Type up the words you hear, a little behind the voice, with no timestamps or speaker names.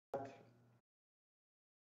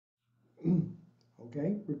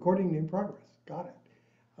Okay, recording in progress. Got it.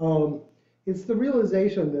 Um, it's the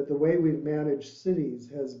realization that the way we've managed cities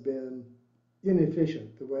has been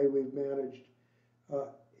inefficient. The way we've managed uh,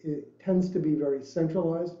 it tends to be very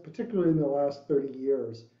centralized, particularly in the last 30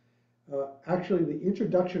 years. Actually, the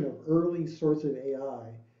introduction of early sorts of AI,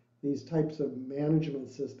 these types of management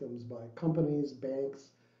systems by companies,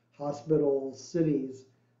 banks, hospitals, cities,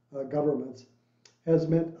 governments, has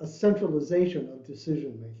meant a centralization of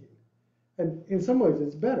decision making. And in some ways,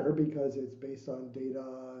 it's better because it's based on data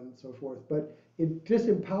and so forth, but it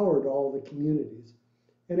disempowered all the communities.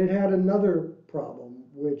 And it had another problem,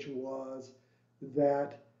 which was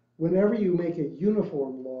that whenever you make a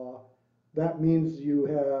uniform law, that means you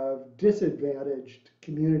have disadvantaged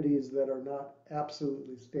communities that are not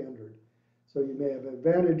absolutely standard. So you may have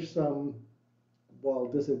advantaged some while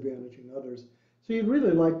disadvantaging others. So you'd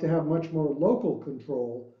really like to have much more local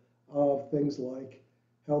control of things like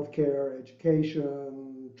healthcare,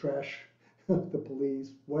 education, trash, the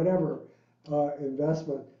police, whatever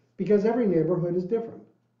investment, because every neighborhood is different.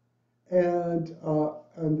 And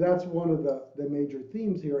that's one of the major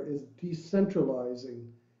themes here is decentralizing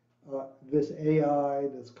this AI,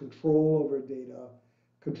 this control over data,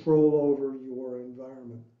 control over your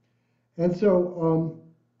environment. And so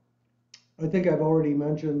I think I've already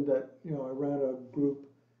mentioned that I ran a group,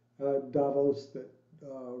 Davos, that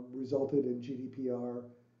resulted in GDPR.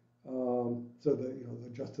 So the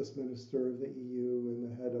Justice Minister of the EU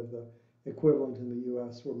and the head of the equivalent in the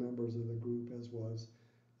US were members of the group, as was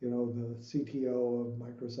the CTO of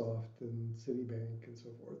Microsoft and Citibank and so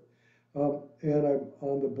forth. And I'm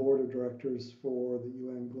on the board of directors for the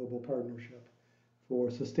UN Global Partnership for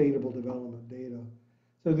Sustainable Development Data.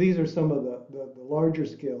 So these are some of the larger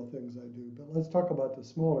scale things I do, but let's talk about the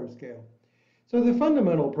smaller scale. So the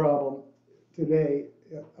fundamental problem today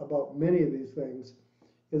about many of these things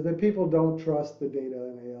is that people don't trust the data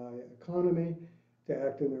and AI economy to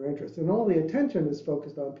act in their interest. And all the attention is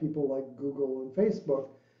focused on people like Google and Facebook,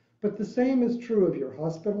 but the same is true of your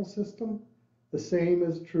hospital system. The same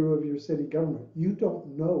is true of your city government. You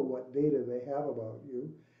don't know what data they have about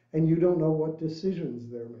you, and you don't know what decisions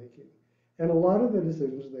they're making. And a lot of the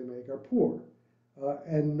decisions they make are poor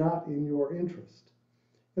and not in your interest.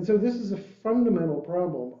 And so this is a fundamental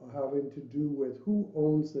problem having to do with who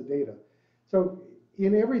owns the data. So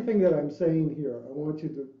in everything that I'm saying here, I want you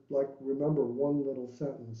to remember one little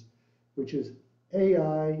sentence, which is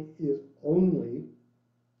AI is only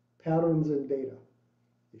patterns and data.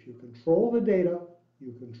 If you control the data,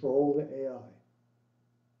 you control the AI.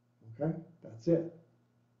 Okay, that's it.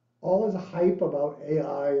 All this hype about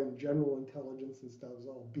AI and general intelligence and stuff is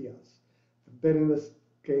all BS. I've been in this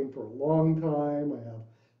game for a long time. I have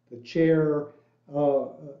the chair,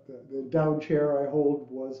 the endowed chair I hold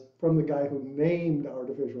was from the guy who named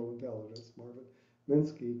artificial intelligence, Marvin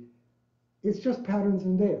Minsky. It's just patterns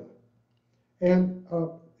and data. And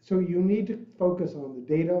so you need to focus on the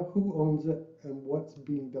data, who owns it, and what's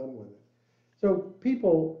being done with it. So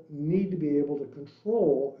people need to be able to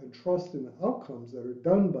control and trust in the outcomes that are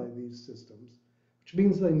done by these systems, which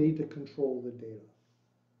means they need to control the data.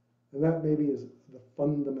 And that maybe is the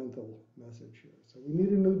fundamental message here. So we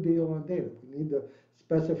need a new deal on data. We need to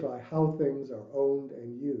specify how things are owned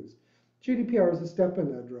and used. GDPR is a step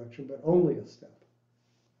in that direction, but only a step.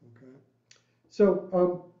 Okay.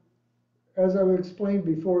 So as I explained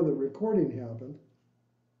before the recording happened,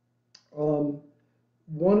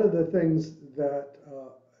 one of the things that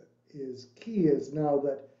is key is now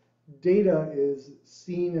that data is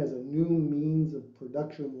seen as a new means of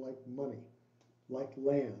production like money, like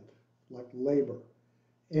land, like labor.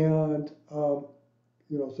 And,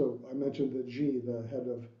 so I mentioned that Xi, the head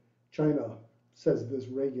of China, says this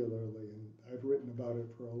regularly, and I've written about it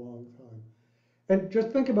for a long time. And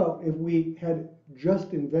just think about if we had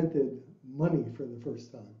just invented money for the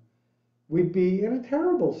first time. We'd be in a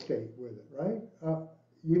terrible state with it, right?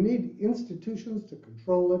 You need institutions to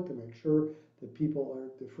control it, to make sure that people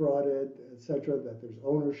aren't defrauded, et cetera, that there's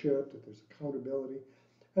ownership, that there's accountability.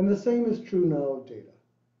 And the same is true now of data.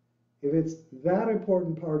 If it's that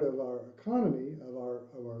important part of our economy, of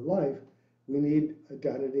our life, we need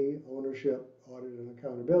identity, ownership, audit, and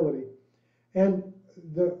accountability. And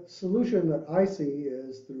the solution that I see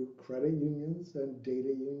is through credit unions and data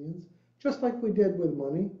unions, just like we did with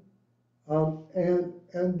money. And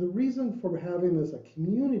the reason for having this a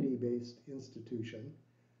community-based institution,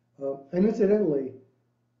 and incidentally,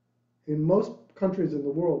 in most countries in the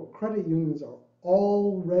world, credit unions are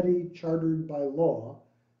already chartered by law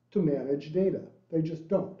to manage data. They just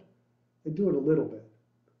don't. They do it a little bit.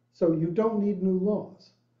 So you don't need new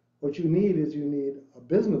laws. What you need is you need a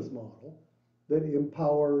business model that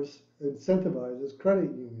empowers, incentivizes credit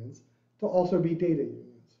unions to also be data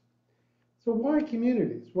unions. So why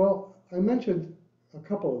communities? Well, I mentioned a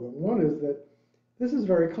couple of them. One is that this is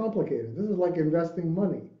very complicated. This is like investing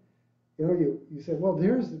money. You know, you say, well,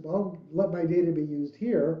 I'll let my data be used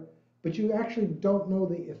here, but you actually don't know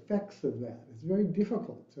the effects of that. It's very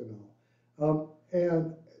difficult to know.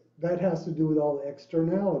 And that has to do with all the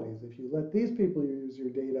externalities. If you let these people use your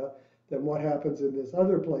data, then what happens in this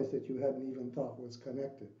other place that you hadn't even thought was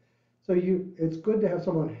connected? So it's good to have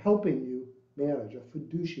someone helping you manage, a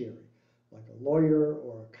fiduciary, like a lawyer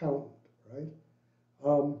or accountant, right?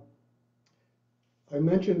 I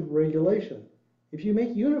mentioned regulation. If you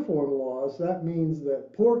make uniform laws, that means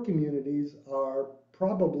that poor communities are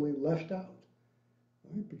probably left out,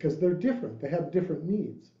 right? Because they're different. They have different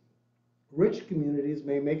needs. Rich communities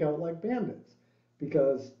may make out like bandits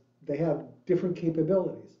because they have different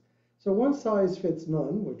capabilities. So one size fits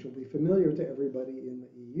none, which will be familiar to everybody in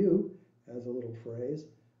the EU as a little phrase.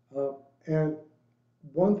 And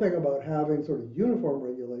one thing about having sort of uniform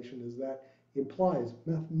regulation is that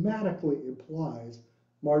mathematically implies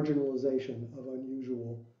marginalization of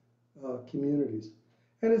unusual communities.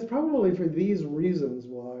 And it's probably for these reasons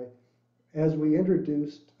why, as we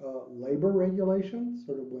introduced labor regulation,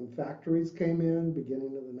 sort of when factories came in,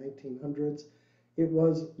 beginning of the 1900s, it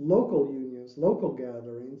was local unions, local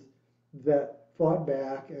gatherings that fought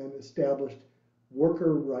back and established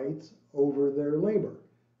worker rights over their labor.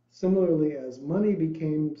 Similarly, as money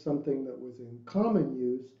became something that was in common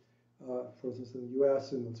use, for instance, in the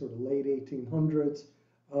US in the sort of late 1800s,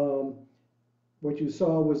 what you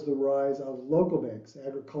saw was the rise of local banks,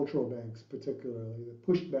 agricultural banks particularly, that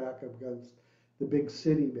pushed back against the big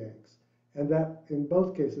city banks. And that, in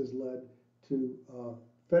both cases, led to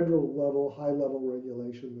federal level, high level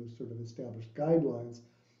regulation, those sort of established guidelines,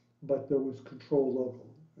 but there was control local.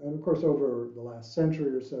 And of course, over the last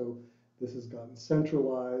century or so, this has gotten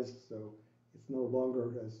centralized, so it's no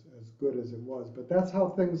longer as good as it was. But that's how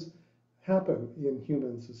things happen in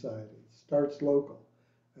human society. It starts local.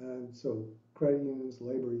 And so credit unions,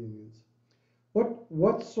 labor unions.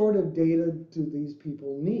 What sort of data do these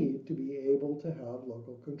people need to be able to have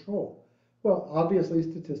local control? Well, obviously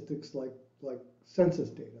statistics like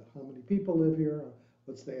census data. How many people live here?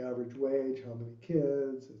 What's the average wage? How many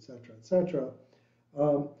kids? Et cetera, et cetera.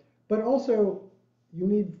 But also you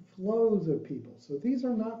need flows of people. So these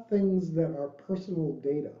are not things that are personal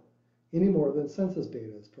data any more than census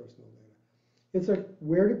data is personal data. It's like,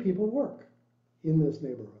 where do people work in this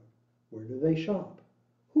neighborhood? Where do they shop?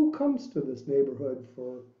 Who comes to this neighborhood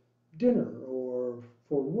for dinner or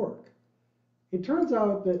for work? It turns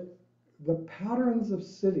out that the patterns of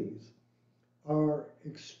cities are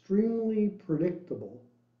extremely predictable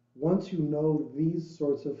once you know these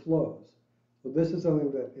sorts of flows. So this is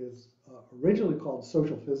something that is originally called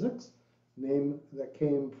social physics, name that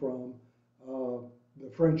came from the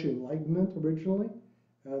French Enlightenment originally,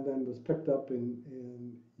 and then was picked up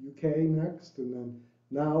in UK next, and then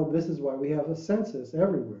now this is why we have a census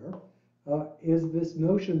everywhere, is this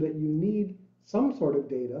notion that you need some sort of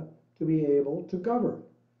data to be able to govern.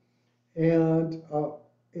 And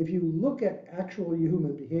if you look at actual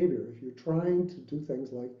human behavior, if you're trying to do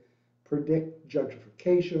things like predict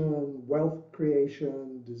gentrification, wealth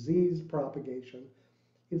creation, disease propagation,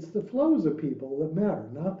 it's the flows of people that matter,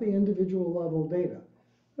 not the individual level data.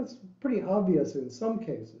 That's pretty obvious in some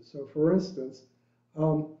cases. So for instance,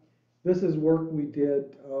 this is work we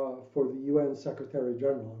did for the UN Secretary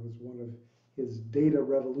General. I was one of his data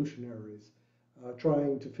revolutionaries,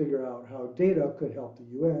 trying to figure out how data could help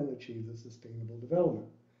the UN achieve the Sustainable Development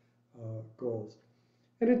Goals.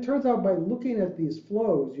 And it turns out by looking at these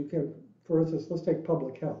flows, you can, for instance, let's take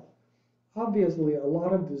public health. Obviously, a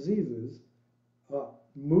lot of diseases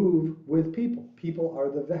move with people. People are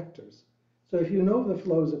the vectors. So if you know the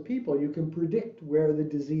flows of people, you can predict where the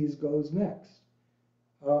disease goes next.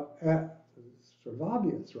 It's sort of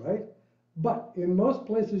obvious, right? But in most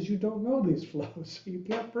places, you don't know these flows, so you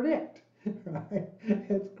can't predict, right?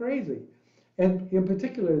 It's crazy. And in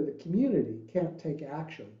particular, the community can't take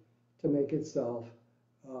action to make itself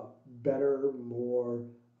better, more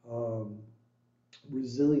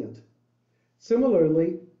resilient.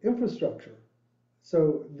 Similarly, infrastructure.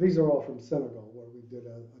 So these are all from Senegal, where we did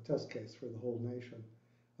a test case for the whole nation.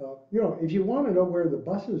 You know, if you want to know where the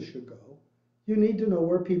buses should go, you need to know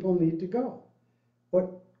where people need to go. What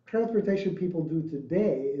transportation people do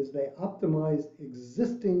today is they optimize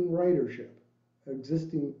existing ridership,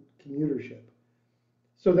 existing commutership.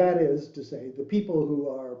 So that is to say, the people who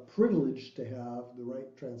are privileged to have the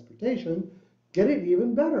right transportation get it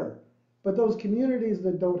even better. But those communities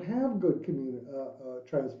that don't have good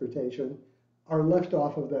transportation are left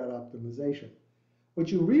off of that optimization. What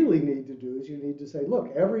you really need to do is you need to say, look,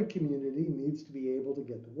 every community needs to be able to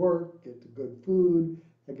get to work, get to good food,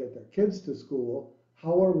 and get their kids to school.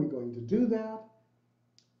 How are we going to do that?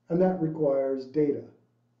 And that requires data.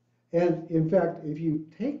 And in fact, if you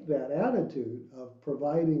take that attitude of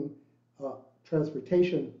providing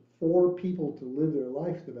transportation for people to live their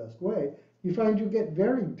life the best way, you find you get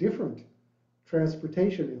very different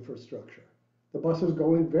transportation infrastructure. The buses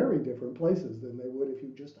go in very different places than they would if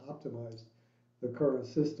you just optimized the current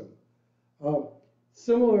system.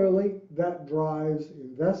 Similarly, that drives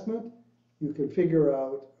investment. You can figure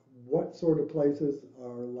out what sort of places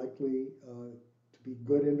are likely to be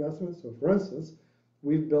good investments. So for instance,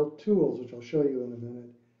 we've built tools, which I'll show you in a minute,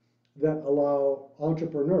 that allow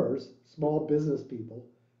entrepreneurs, small business people,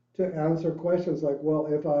 to answer questions like, well,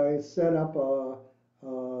 if I set up a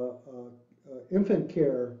infant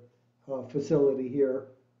care facility here,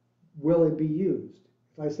 will it be used?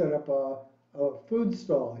 If I set up a food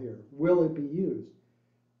stall here, will it be used?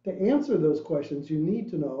 To answer those questions, you need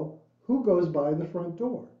to know who goes by the front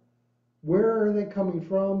door. Where are they coming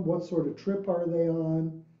from? What sort of trip are they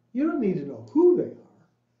on? You don't need to know who they are.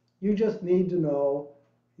 You just need to know,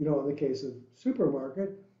 in the case of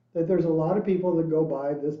supermarket, that there's a lot of people that go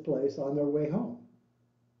by this place on their way home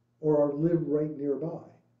or live right nearby.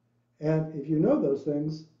 And if you know those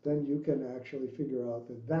things, then you can actually figure out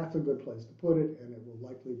that that's a good place to put it and it will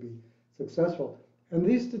likely be successful. And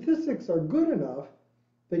these statistics are good enough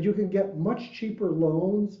that you can get much cheaper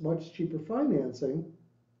loans, much cheaper financing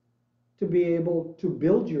to be able to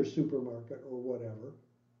build your supermarket or whatever,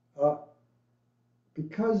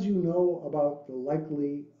 because you know about the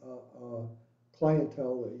likely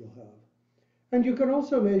clientele that you'll have. And you can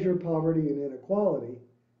also measure poverty and inequality.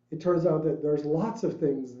 It turns out that there's lots of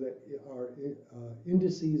things that are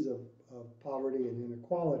indices of poverty and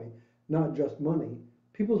inequality, not just money.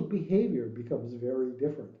 People's behavior becomes very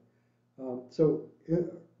different. So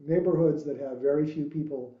neighborhoods that have very few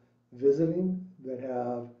people visiting, that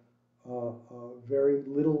have very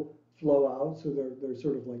little flow out, so they're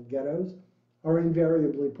sort of like ghettos, are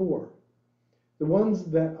invariably poor. The ones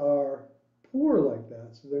that are poor like that,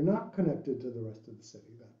 so they're not connected to the rest of the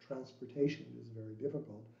city, that transportation is very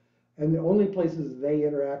difficult, and the only places they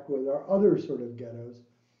interact with are other sort of ghettos,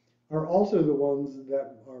 are also the ones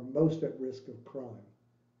that are most at risk of crime.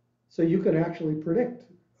 So you can actually predict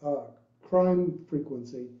crime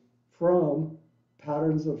frequency from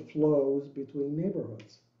patterns of flows between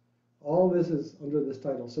neighborhoods. All this is under this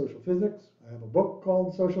title, Social Physics. I have a book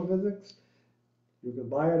called Social Physics. You can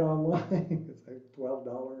buy it online. It's like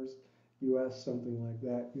 $12 US, something like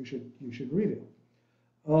that. You should read it.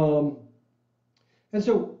 And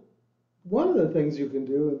so one of the things you can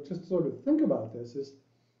do, and just sort of think about this, is,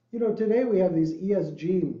 today we have these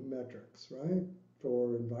ESG metrics, right,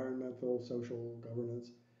 for environmental, social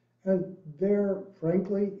governance, and they're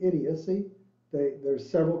frankly idiocy. There's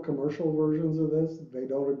several commercial versions of this. They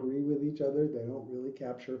don't agree with each other. They don't really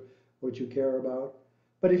capture what you care about.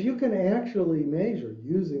 But if you can actually measure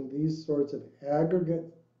using these sorts of aggregate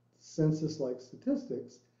census-like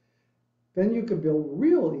statistics, then you can build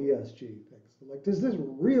real ESG things. Like, does this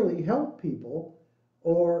really help people,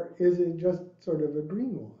 or is it just sort of a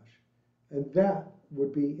greenwash? And that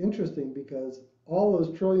would be interesting, because all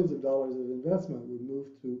those trillions of dollars of investment would move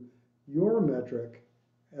to your metric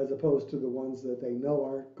as opposed to the ones that they know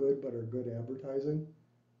aren't good but are good advertising.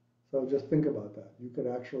 So just think about that. You could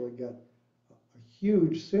actually get a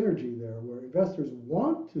huge synergy there where investors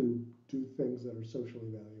want to do things that are socially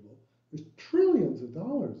valuable. There's trillions of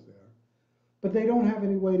dollars there, but they don't have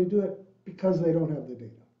any way to do it because they don't have the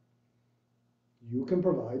data. You can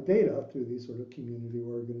provide data through these sort of community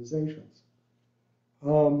organizations.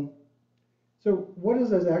 So what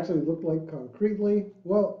does this actually look like concretely?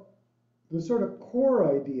 Well, the sort of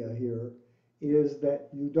core idea here is that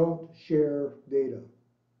you don't share data,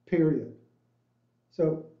 period.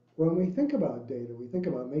 So when we think about data, we think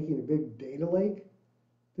about making a big data lake.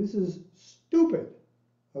 This is stupid,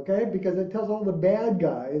 okay? Because it tells all the bad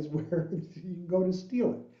guys where you can go to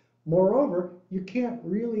steal it. Moreover, you can't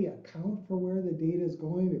really account for where the data is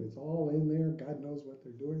going if it's all in there. God knows what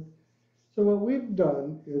they're doing. So what we've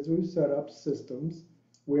done is we've set up systems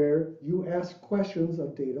where you ask questions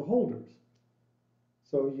of data holders.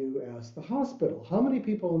 So you ask the hospital, how many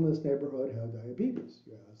people in this neighborhood have diabetes?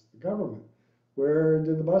 You ask the government, where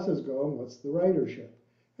did the buses go and what's the ridership?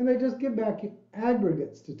 And they just give back you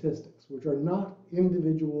aggregate statistics, which are not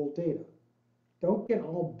individual data. Don't get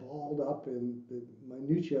all balled up in the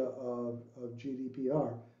minutia of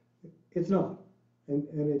GDPR. It's not.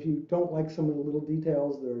 And if you don't like some of the little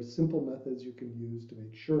details, there are simple methods you can use to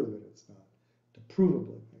make sure that it's not.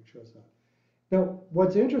 provably makes us that. Now,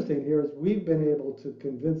 what's interesting here is we've been able to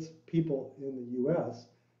convince people in the U.S.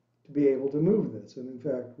 to be able to move this. And in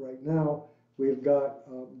fact, right now, we've got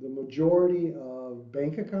the majority of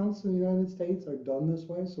bank accounts in the United States are done this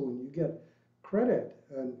way. So when you get credit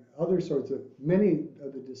and other sorts of, many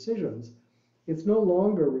of the decisions, it's no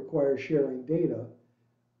longer requires sharing data.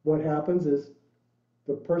 What happens is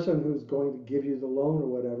the person who's going to give you the loan or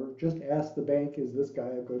whatever just asks the bank, is this guy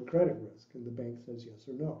a good credit risk? And the bank says yes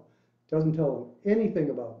or no. Doesn't tell them anything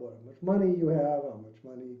about how much money you have, how much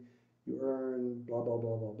money you earn, blah, blah,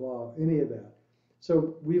 blah, blah, blah, any of that.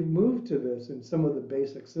 So we've moved to this in some of the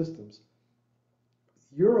basic systems.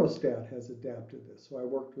 Eurostat has adapted this. So I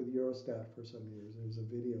worked with Eurostat for some years. There's a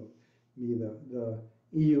video. The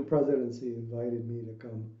EU presidency invited me to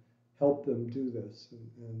come help them do this.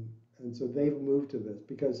 And so they've moved to this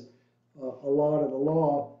because a lot of the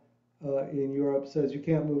law in Europe says you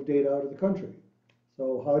can't move data out of the country.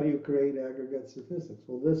 So how do you create aggregate statistics?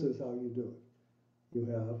 Well, this is how you do it. You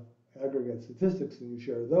have aggregate statistics and you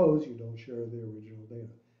share those, you don't share the original data.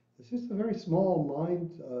 It's just a very small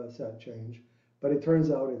mindset change, but it turns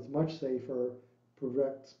out it's much safer,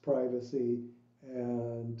 protects privacy,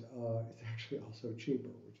 and it's actually also cheaper,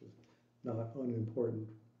 which is not unimportant.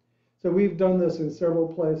 So we've done this in several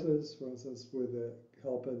places. For instance, with the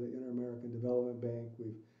help of the Inter-American Development Bank,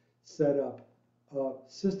 we've set up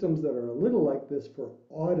systems that are a little like this for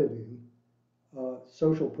auditing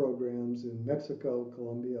social programs in Mexico,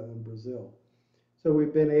 Colombia, and Brazil. So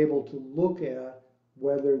we've been able to look at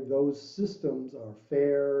whether those systems are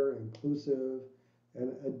fair, inclusive,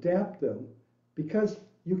 and adapt them because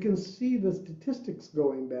you can see the statistics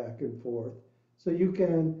going back and forth. So you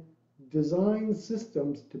can design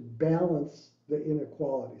systems to balance the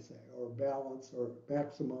inequality, say, or balance or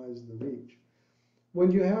maximize the reach.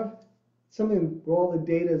 When you have something where all the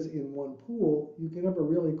data is in one pool, you can never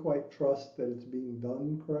really quite trust that it's being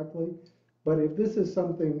done correctly. But if this is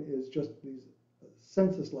something is just these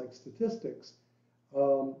census-like statistics,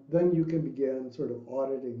 then you can begin sort of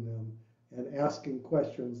auditing them and asking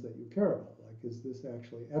questions that you care about, like is this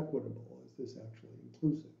actually equitable? Is this actually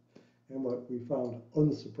inclusive? And what we found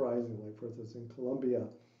unsurprisingly, for instance, in Colombia,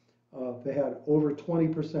 they had over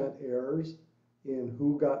 20% errors in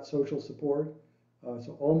who got social support.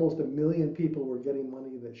 So almost 1 million people were getting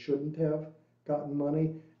money that shouldn't have gotten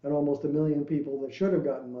money, and almost 1 million people that should have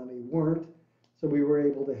gotten money weren't. So we were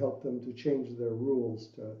able to help them to change their rules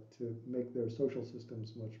to make their social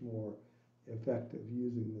systems much more effective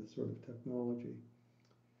using this sort of technology.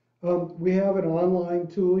 We have an online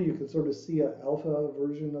tool. You can sort of see an alpha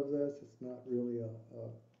version of this. It's not really a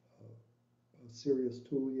serious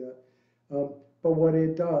tool yet. But what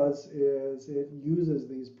it does is it uses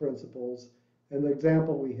these principles. And the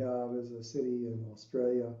example we have is a city in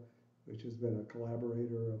Australia, which has been a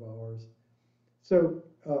collaborator of ours. So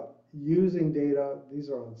using data, these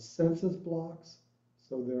are on census blocks.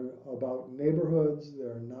 So they're about neighborhoods.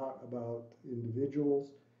 They're not about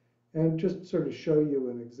individuals. And just sort of show you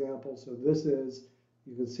an example. So this is,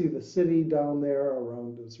 you can see the city down there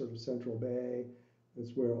around the sort of Central Bay.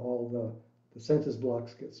 That's where all the census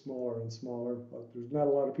blocks get smaller and smaller. But there's not a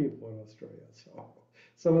lot of people in Australia. So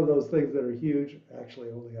some of those things that are huge actually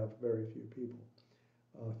only have very few people,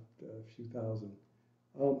 a few thousand.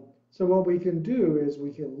 So what we can do is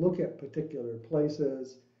we can look at particular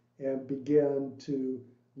places and begin to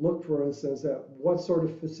look, for instance, at what sort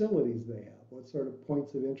of facilities they have, what sort of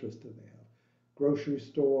points of interest do they have. Grocery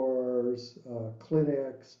stores,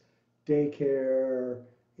 clinics, daycare,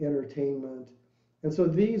 entertainment. And so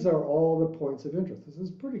these are all the points of interest. This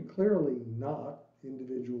is pretty clearly not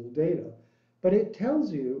individual data, but it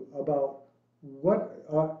tells you about what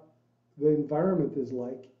the environment is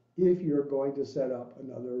like if you're going to set up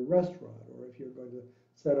another restaurant, or if you're going to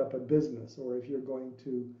set up a business, or if you're going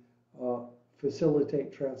to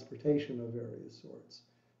facilitate transportation of various sorts.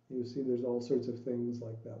 You see there's all sorts of things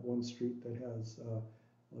like that one street that has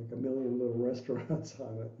like 1 million little restaurants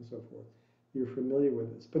on it and so forth. You're familiar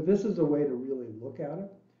with this. But this is a way to really look at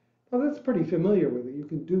it. Well, that's pretty familiar with it. You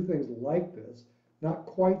can do things like this, not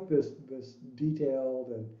quite this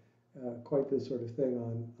detailed and quite this sort of thing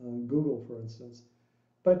on Google, for instance.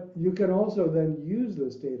 But you can also then use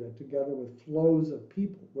this data together with flows of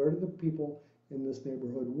people. Where do the people in this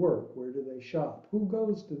neighborhood work? Where do they shop? Who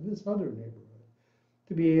goes to this other neighborhood?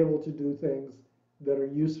 To be able to do things that are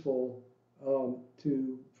useful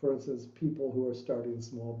to, for instance, people who are starting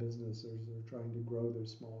small businesses or trying to grow their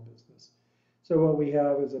small business. So what we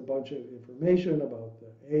have is a bunch of information about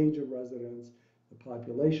the age of residents, the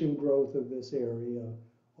population growth of this area,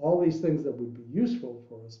 all these things that would be useful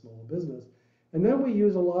for a small business. And then we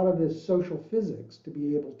use a lot of this social physics to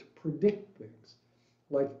be able to predict things.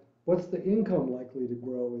 Like, what's the income likely to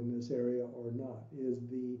grow in this area or not?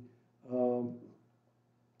 Um,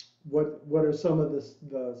 what are some of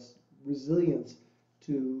the resilience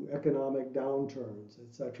to economic downturns,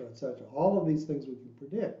 et cetera, et cetera. All of these things we can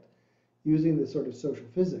predict using this sort of social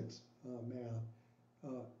physics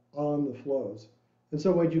math on the flows. And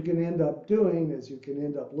so what you can end up doing is you can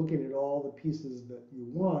end up looking at all the pieces that you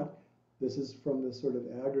want. This is from this sort of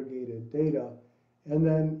aggregated data. And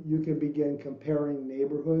then you can begin comparing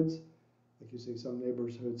neighborhoods. Like you see, some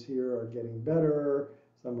neighborhoods here are getting better,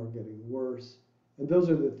 some are getting worse. And those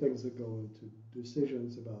are the things that go into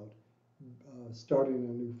decisions about starting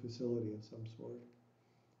a new facility of some sort.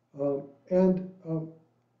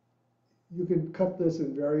 You can cut this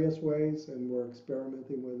in various ways, and we're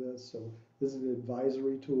experimenting with this. So this is an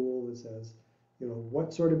advisory tool that says,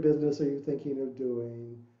 what sort of business are you thinking of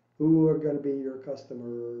doing? Who are going to be your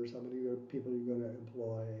customers? How many people you're going to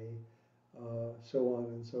employ? So on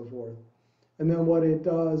and so forth. And then what it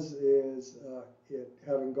does is, it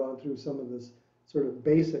having gone through some of this sort of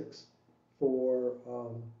basics for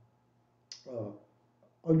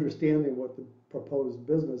understanding what the proposed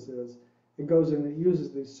business is, it goes and it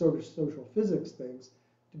uses these sort of social physics things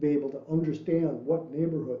to be able to understand what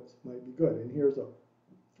neighborhoods might be good. And here's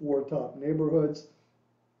 4 top neighborhoods,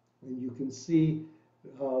 and you can see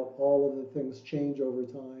how all of the things change over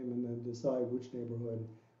time, and then decide which neighborhood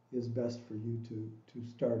is best for you to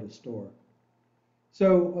start a store.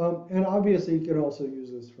 So, and obviously you can also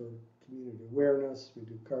use this for community awareness. We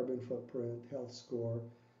do carbon footprint, health score.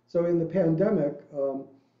 So in the pandemic,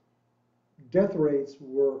 death rates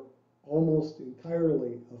were almost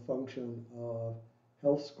entirely a function of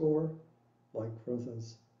health score, like for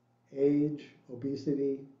instance, age,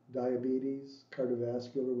 obesity, diabetes,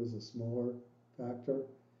 cardiovascular was a smaller factor.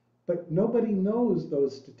 But nobody knows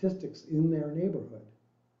those statistics in their neighborhood.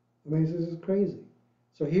 I mean, this is crazy.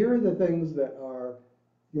 So here are the things that are,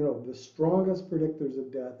 the strongest predictors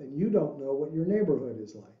of death, and you don't know what your neighborhood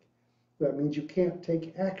is like. That means you can't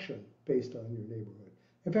take action based on your neighborhood.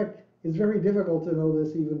 In fact, it's very difficult to know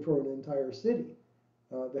this even for an entire city.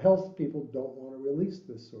 The health people don't want to release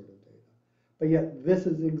this sort of data. But yet, this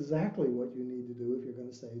is exactly what you need to do if you're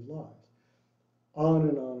going to save lives. On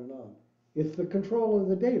and on and on. It's the control of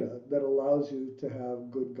the data that allows you to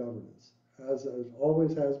have good governance, as it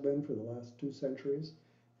always has been for the last 2 centuries,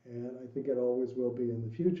 and I think it always will be in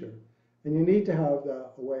the future. And you need to have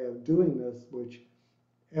a way of doing this which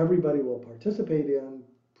everybody will participate in,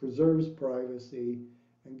 preserves privacy,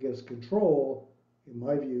 and gives control, in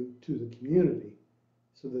my view, to the community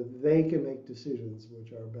so that they can make decisions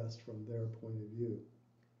which are best from their point of view.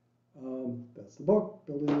 That's the book,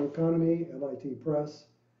 Building the Economy, MIT Press,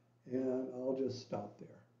 and I'll just stop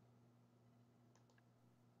there.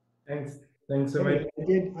 Thanks so much.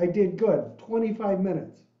 I did good. 25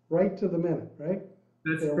 minutes, right to the minute, right?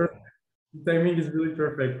 That's perfect. The timing is really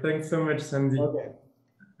perfect. Thanks so much, Sandy. Okay.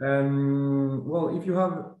 Well, if you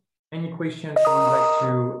have any questions you would like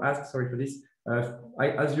to ask, sorry for this,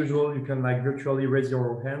 as usual, you can virtually raise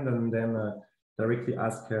your hand and then directly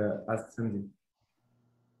ask Sandy.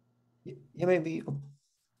 Yeah, maybe.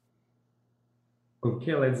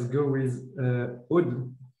 Okay, let's go with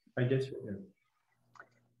Aude. I guess you're here.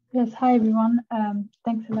 Yes, hi everyone.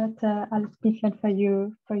 Thanks a lot, Alex Pentland, for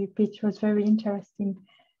your pitch. It was very interesting.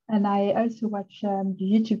 And I also watched the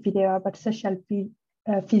YouTube video about social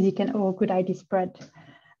physics and how good ID spread.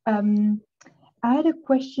 I had a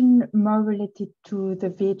question more related to the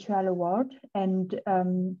virtual world and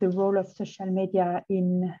the role of social media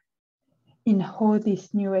in how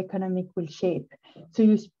this new economic will shape. So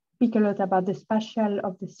you speak a lot about the spatial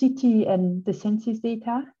of the city and the census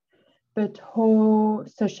data, but how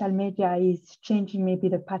social media is changing maybe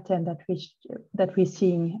the pattern that we're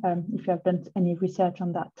seeing, if you have done any research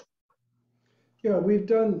on that. Yeah, we've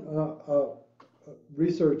done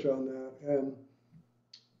research on that, and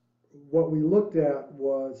what we looked at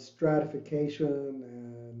was stratification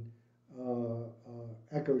and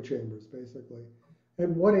echo chambers, basically.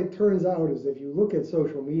 And what it turns out is if you look at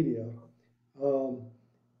social media,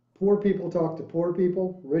 poor people talk to poor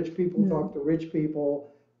people, rich people talk to rich people,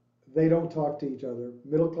 they don't talk to each other.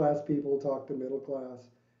 Middle class people talk to middle class.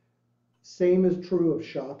 Same is true of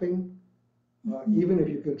shopping, even if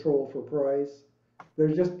you control for price.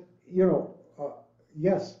 There's just,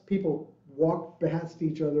 yes, people walk past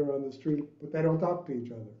each other on the street, but they don't talk to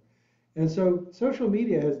each other. And so social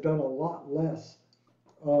media has done a lot less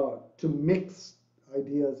to mix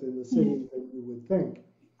ideas in the city than you would think.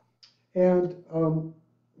 And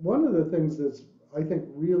one of the things that's, I think,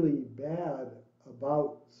 really bad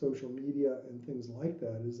about social media and things like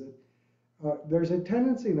that is that there's a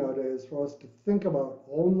tendency nowadays for us to think about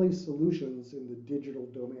only solutions in the digital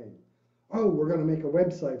domain. Oh, we're going to make a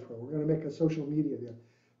website for it. We're going to make a social media deal.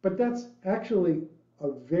 But that's actually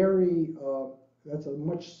a very, that's a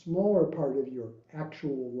much smaller part of your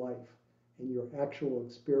actual life and your actual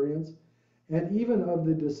experience. And even of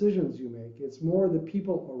the decisions you make, it's more the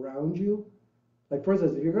people around you. Like for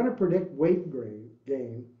instance, if you're going to predict weight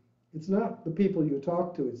gain, it's not the people you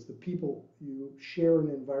talk to, it's the people you share an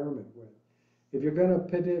environment with. If you're going to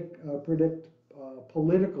predict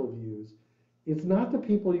political views, it's not the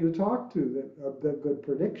people you talk to that are the good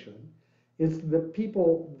prediction. It's the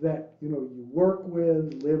people that you work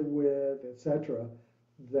with, live with, etc.,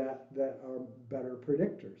 that are better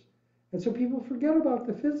predictors. And so people forget about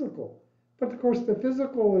the physical. But of course, the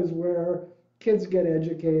physical is where kids get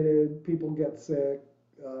educated, people get sick,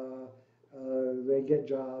 they get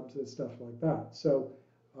jobs and stuff like that. So,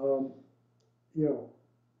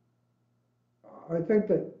 I think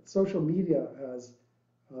that social media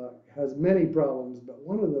has many problems, but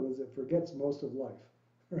one of them is it forgets most of life,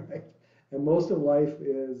 right? And most of life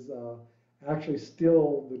is actually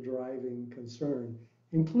still the driving concern,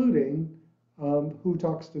 including who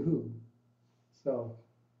talks to who. So.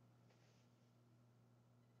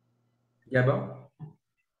 Gabor?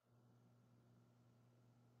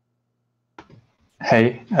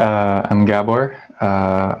 Hey, I'm Gabor.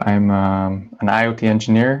 I'm an IoT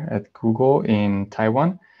engineer at Google in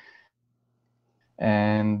Taiwan.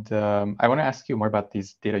 And I want to ask you more about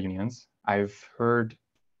these data unions. I've heard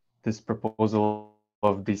this proposal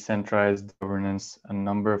of decentralized governance a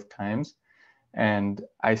number of times. And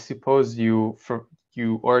I suppose you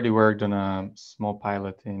already worked on a small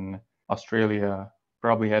pilot in Australia,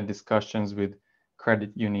 probably had discussions with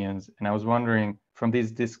credit unions. And I was wondering, from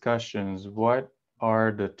these discussions, what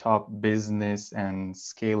are the top business and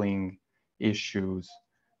scaling issues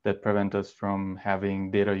that prevent us from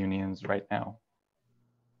having data unions right now?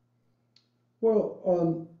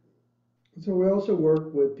 Well, so we also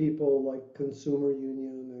work with people like consumer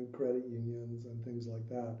union and credit unions and things like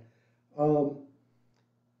that.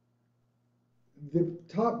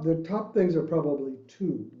 The top things are probably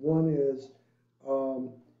two. One is,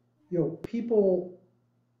 people.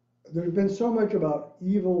 There's been so much about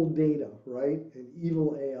evil data, right, and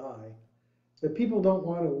evil AI, that people don't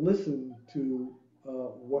want to listen to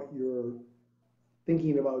what you're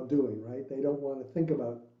thinking about doing, right? They don't want to think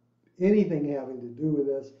about anything having to do with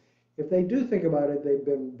this. If they do think about it, they've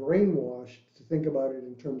been brainwashed to think about it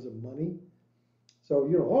in terms of money. So,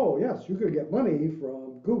 oh yes, you could get money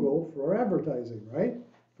from Google for advertising, right?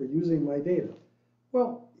 For using my data.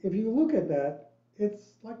 Well, if you look at that,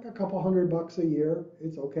 it's like a couple $100 a year.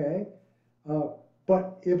 It's okay.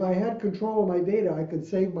 But if I had control of my data, I could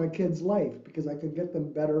save my kid's life because I could get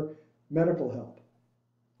them better medical help.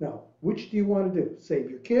 Now, which do you want to do? Save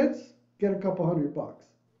your kids? Get a couple $100.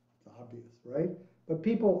 It's obvious, right? But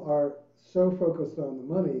people are so focused on the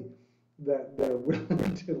money that they're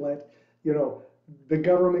willing to let, the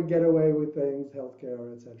government get away with things,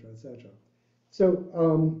 healthcare, et cetera, et cetera.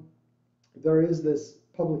 So there is this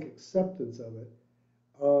public acceptance of it.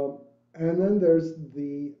 And then there's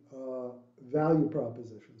the value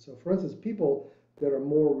proposition. So for instance, people that are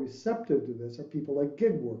more receptive to this are people like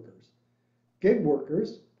gig workers. Gig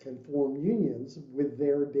workers can form unions with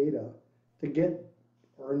their data to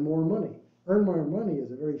earn more money. Earn more money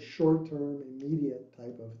is a very short-term, immediate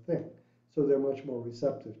type of thing. So they're much more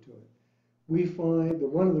receptive to it. We find that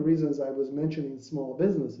one of the reasons I was mentioning small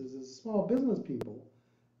businesses is small business people,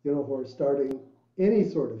 who are starting any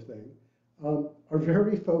sort of thing, are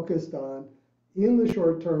very focused on, in the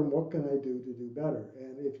short term, what can I do to do better?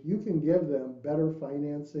 And if you can give them better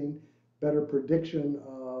financing, better prediction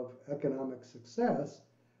of economic success,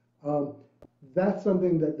 that's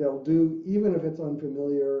something that they'll do even if it's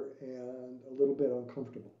unfamiliar and a little bit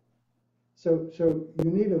uncomfortable. So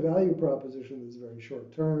you need a value proposition that's very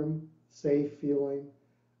short term, safe feeling,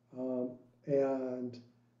 and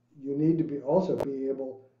you need to also be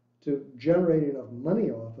able to generate enough money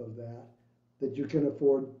off of that you can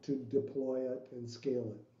afford to deploy it and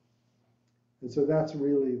scale it. And so that's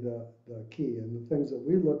really the key. And the things that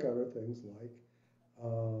we look at are things like,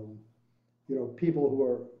 people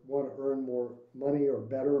who want to earn more money or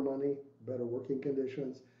better working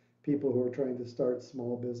conditions, people who are trying to start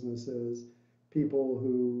small businesses, people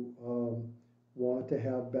who want to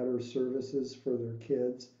have better services for their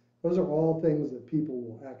kids. Those are all things that people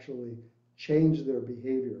will actually change their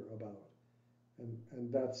behavior about.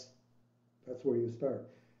 And that's where you start.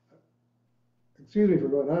 Excuse me for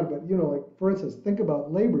going on, but like for instance, think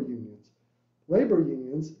about labor unions. labor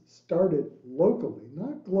unions started locally,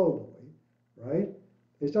 not globally, right?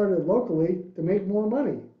 They started locally to make more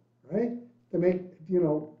money, right? To make,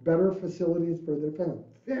 better facilities for their family.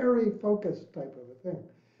 Very focused type of a thing.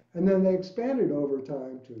 And then they expanded over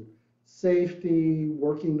time to safety,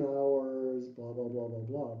 working hours, blah, blah, blah, blah,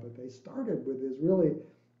 blah. But they started with this really,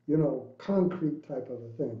 concrete type of a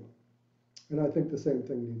thing. And I think the same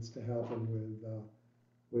thing needs to happen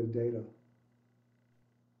with data.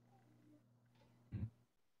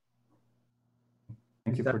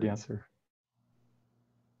 Thank you for the answer.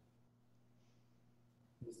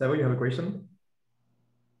 Gustavo, you have a question?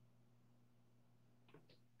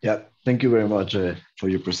 Yeah, thank you very much for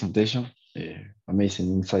your presentation.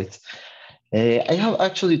 Amazing insights. I have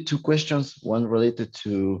actually two questions, one related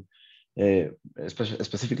to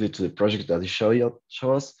specifically to the project that you show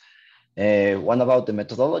us, one about the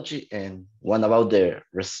methodology and one about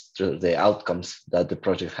the outcomes that the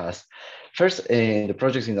project has. First, in the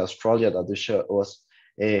projects in Australia that you showed us,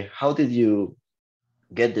 how did you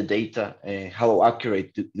get the data and how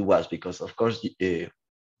accurate it was? Because of course,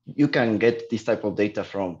 you can get this type of data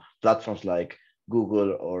from platforms like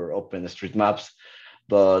Google or OpenStreetMaps,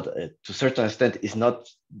 but to a certain extent, it's not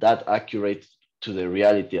that accurate to the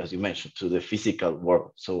reality, as you mentioned, to the physical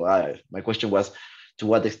world. So my question was, to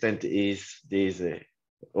what extent is this,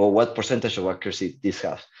 or what percentage of accuracy this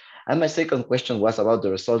has? And my second question was about the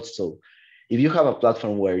results. So if you have a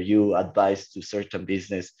platform where you advise to certain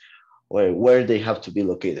business where they have to be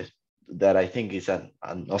located, that I think is an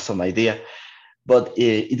awesome idea, but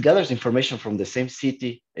it gathers information from the same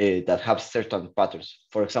city that have certain patterns.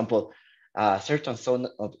 For example, a certain zone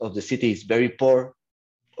of the city is very poor.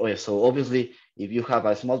 So obviously, if you have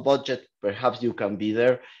a small budget, perhaps you can be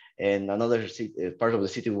there. And another part of the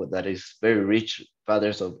city that is very rich,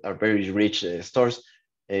 patterns are very rich stores.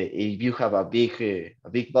 If you have a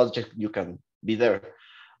big budget, you can be there.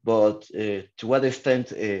 But to what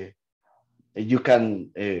extent you can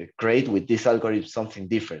create with this algorithm something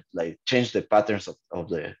different, like change the patterns of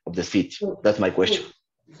the city? That's my question.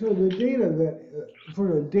 So the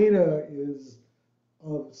data is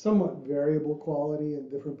of somewhat variable quality in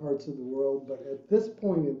different parts of the world, but at this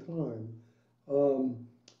point in time,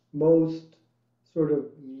 most sort of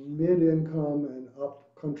mid-income and up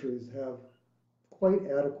countries have quite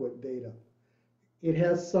adequate data. It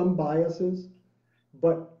has some biases,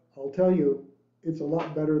 but I'll tell you, it's a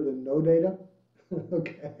lot better than no data.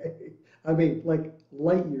 Okay. I mean, like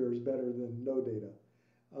light years better than no data,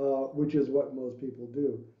 which is what most people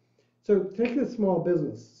do. So take a small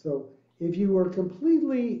business. So if you were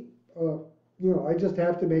completely, I just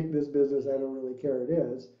have to make this business, I don't really care it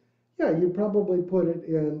is, yeah, you'd probably put it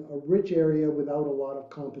in a rich area without a lot of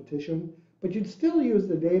competition, but you'd still use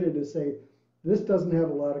the data to say, this doesn't have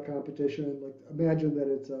a lot of competition. Like imagine that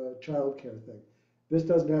it's a childcare thing. This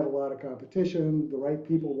doesn't have a lot of competition. The right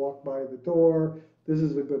people walk by the door. This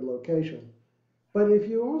is a good location. But if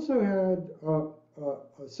you also had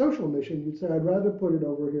a social mission, you'd say, I'd rather put it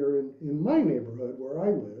over here in my neighborhood where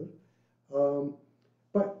I live.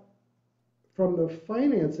 But from the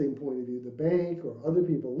financing point of view, the bank or other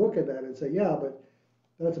people look at that and say, yeah, but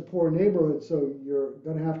that's a poor neighborhood, so you're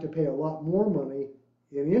going to have to pay a lot more money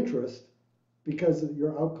in interest because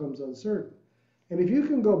your outcome's uncertain. And if you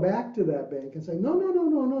can go back to that bank and say, no, no, no,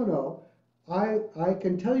 no, no, no, I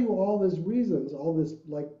can tell you all these reasons, all this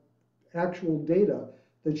like actual data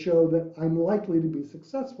that show that I'm likely to be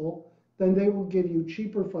successful, then they will give you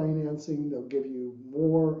cheaper financing, they'll give you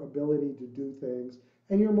more ability to do things,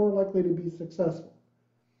 and you're more likely to be successful.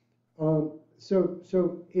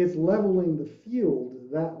 So it's leveling the field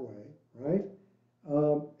that way, right?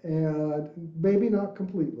 And maybe not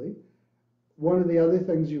completely. One of the other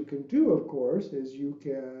things you can do, of course, is you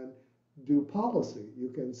can do policy. You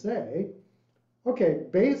can say, okay,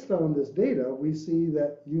 based on this data, we see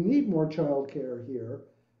that you need more childcare here,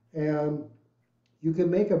 and you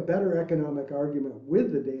can make a better economic argument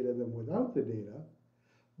with the data than without the data,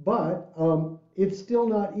 but it's still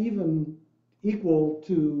not even equal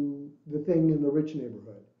to the thing in the rich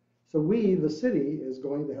neighborhood. So we, the city, is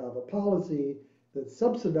going to have a policy that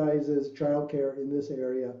subsidizes childcare in this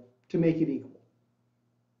area to make it equal,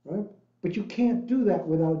 right? But you can't do that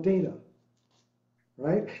without data,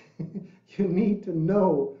 right? You need to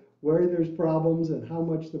know where there's problems and how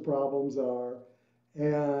much the problems are.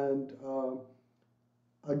 And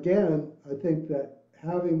again, I think that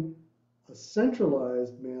having a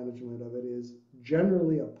centralized management of it is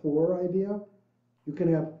generally a poor idea. You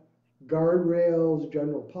can have guardrails,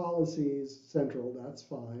 general policies, central, that's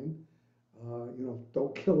fine.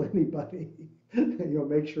 Don't kill anybody,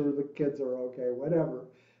 make sure the kids are okay, whatever.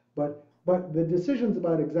 But But the decisions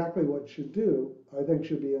about exactly what should do, I think,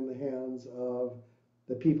 should be in the hands of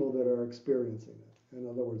the people that are experiencing it. In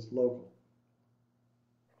other words, local.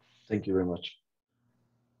 Thank you very much.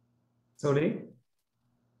 Soli?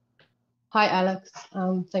 Hi, Alex.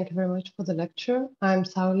 Thank you very much for the lecture. I'm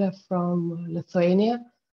Saule from Lithuania,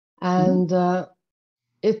 and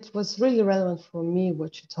it was really relevant for me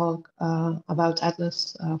what you talk about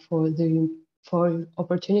Atlas for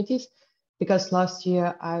opportunities, because last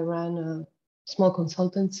year I ran a small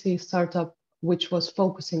consultancy startup which was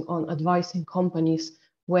focusing on advising companies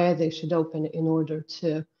where they should open in order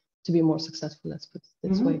to be more successful. Let's put it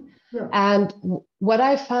this way. Yeah. And what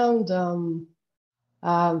I found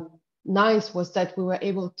nice was that we were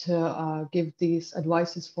able to give these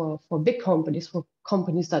advices for big companies, for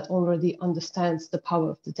companies that already understands the power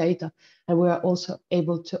of the data. And we are also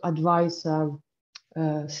able to advise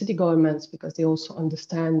city governments because they also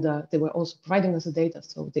understand, they were also providing us the data.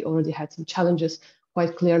 So they already had some challenges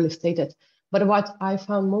quite clearly stated. But what I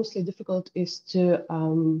found mostly difficult is to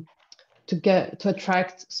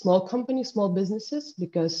attract small companies, small businesses,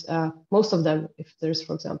 because most of them, if there's,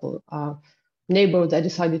 for example, neighbor that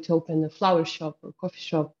decided to open a flower shop or coffee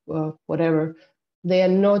shop, whatever, they are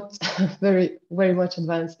not very much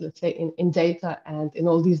advanced, let's say, in data and in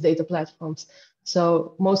all these data platforms.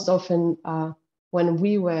 So most often when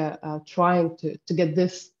we were trying to get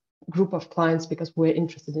this group of clients, because we're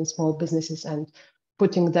interested in small businesses and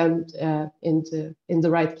putting them in the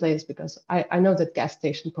right place, because I know that gas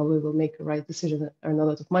station probably will make a right decision, earn a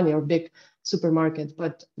lot of money, or big supermarket,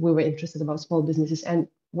 but we were interested about small businesses. And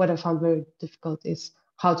what I found very difficult is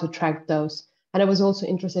how to track those. And I was also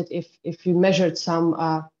interested if you measured some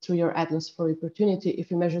through your Atlas for Opportunity, if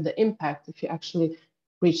you measured the impact, if you actually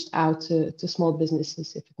reached out to small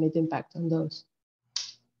businesses, if it made impact on those.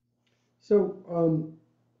 So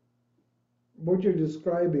what you're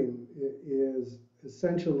describing is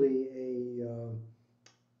essentially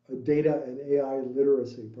a data and AI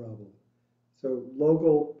literacy problem. So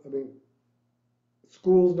local, I mean,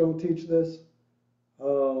 schools don't teach this.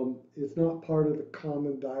 It's not part of the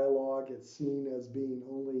common dialogue. It's seen as being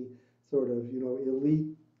only sort of,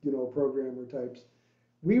 elite, programmer types.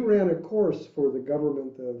 We ran a course for the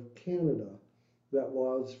government of Canada that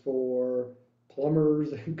was for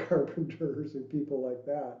plumbers and carpenters and people like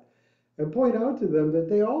that, and point out to them that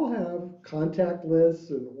they all have contact lists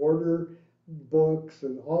and order books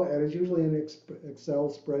and it's usually in Excel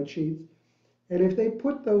spreadsheets. And if they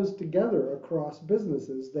put those together across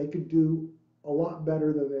businesses, they could do a lot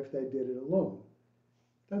better than if they did it alone.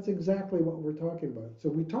 That's exactly what we're talking about. So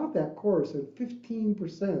we taught that course, and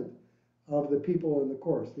 15% of the people in the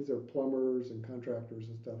course, these are plumbers and contractors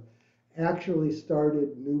and stuff, actually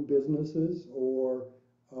started new businesses or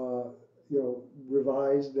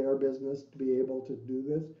revised their business to be able to do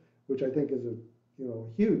this, which I think is a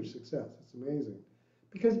huge success. It's amazing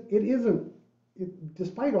because it isn't.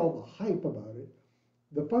 Despite all the hype about it,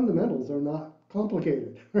 the fundamentals are not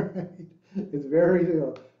complicated, right? It's very,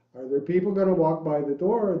 are there people going to walk by the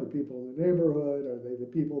door? Are the people in the neighborhood? Are they the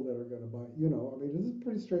people that are going to buy? I mean, this is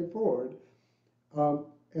pretty straightforward.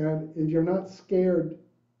 And if you're not scared,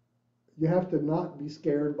 you have to not be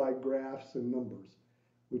scared by graphs and numbers,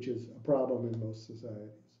 which is a problem in most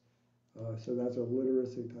societies. So that's a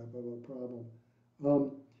literacy type of a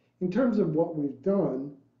problem. In terms of what we've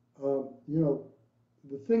done,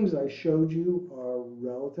 the things I showed you are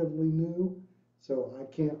relatively new, so I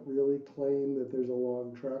can't really claim that there's a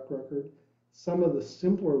long track record. Some of the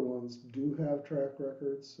simpler ones do have track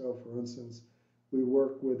records. So for instance, we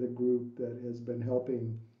work with a group that has been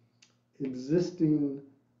helping existing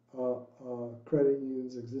credit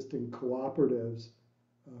unions, existing cooperatives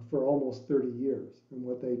for almost 30 years. And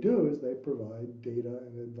what they do is they provide data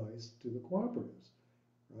and advice to the cooperatives,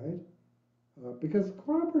 right? Because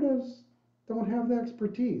cooperatives don't have the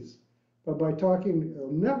expertise. But by talking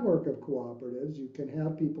a network of cooperatives, you can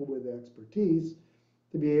have people with expertise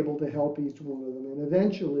to be able to help each one of them. And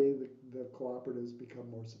eventually, the cooperatives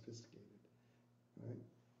become more sophisticated, right?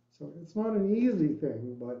 So it's not an easy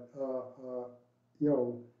thing, but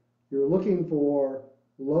you're looking for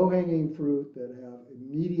low-hanging fruit that have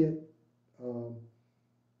immediate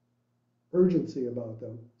urgency about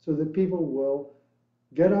them so that people will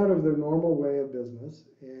get out of their normal way of business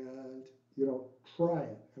and try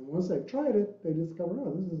it. And once they've tried it, they discover,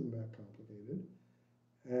 oh, this isn't that complicated.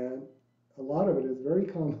 And a lot of it is very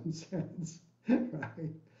common sense, right?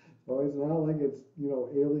 So it's not like it's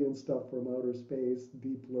alien stuff from outer space,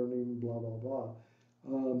 deep learning, blah blah blah.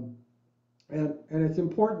 And it's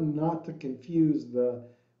important not to confuse the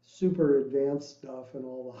super advanced stuff and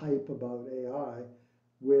all the hype about AI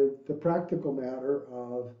with the practical matter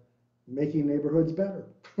of making neighborhoods better,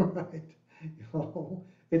 right? You know,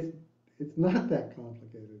 it's not that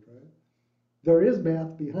complicated, right? There is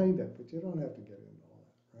math behind it, but you don't have to get into all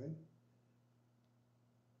that, right?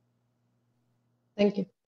 Thank you.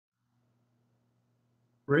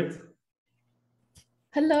 Ruth?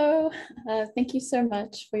 Hello, thank you so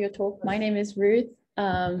much for your talk. My name is Ruth.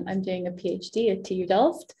 I'm doing a PhD at TU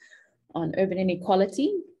Delft on urban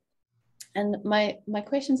inequality. And my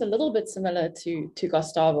question's a little bit similar to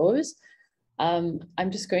Gustavo's.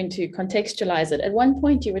 I'm just going to contextualize it. At one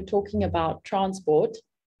point, you were talking about transport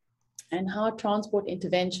and how transport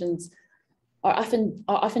interventions are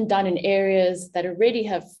often done in areas that already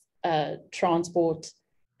have transport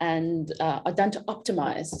and are done to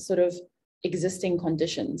optimize sort of existing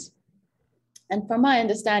conditions. And from my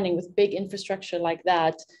understanding, with big infrastructure like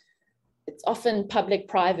that, it's often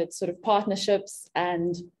public-private sort of partnerships.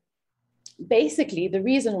 And basically, the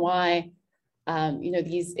reason why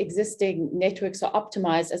these existing networks are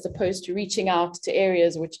optimized as opposed to reaching out to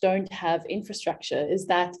areas which don't have infrastructure is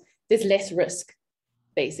that there's less risk,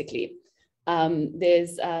 basically.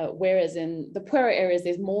 Whereas in the poorer areas,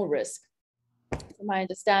 there's more risk, from my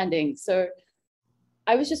understanding. So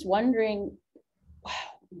I was just wondering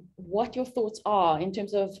what your thoughts are in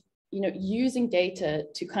terms of using data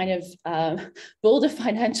to kind of build a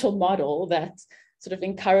financial model that sort of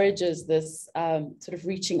encourages this sort of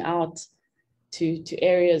reaching out to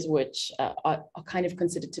areas which are kind of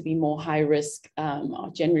considered to be more high risk, are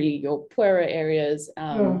generally your poorer areas.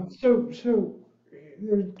 So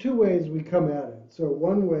there's two ways we come at it. So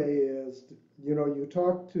one way is, you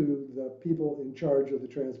talk to the people in charge of the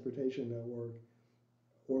transportation network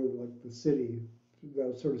or like the city,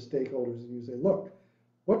 those sort of stakeholders, and you say, look,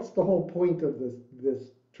 what's the whole point of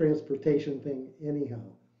this transportation thing anyhow?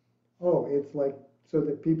 Oh, it's like so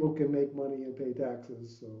that people can make money and pay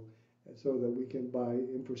taxes, so that we can buy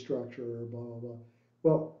infrastructure or blah, blah, blah.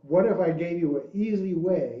 Well, what if I gave you an easy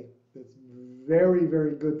way that's very,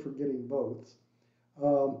 very good for getting votes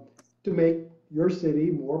to make your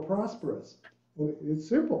city more prosperous? Well, it's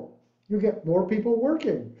simple. You get more people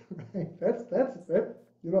working, right? That's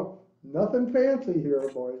nothing fancy here,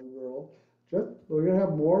 boys and girls. Just we're gonna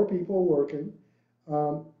have more people working.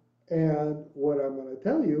 And what I'm gonna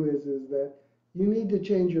tell you is that you need to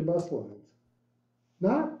change your bus lines.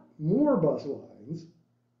 Not more bus lines,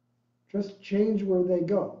 just change where they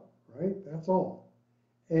go, right? That's all.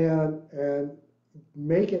 And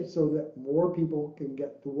make it so that more people can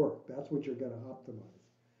get to work. That's what you're gonna optimize.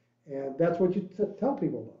 And that's what you tell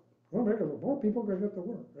people about. Well, make it so more people can get to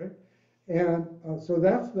work, right? And so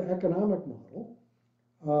that's the economic model.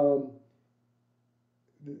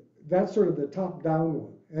 That's sort of the top-down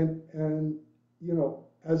one. And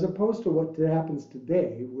as opposed to what happens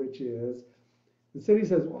today, which is the city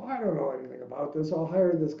says, well, I don't know anything about this. I'll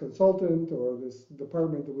hire this consultant or this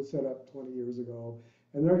department that was set up 20 years ago,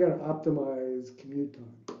 and they're going to optimize commute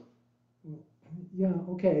time. Well, yeah,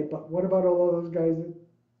 okay, but what about all of those guys that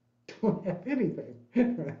don't have anything,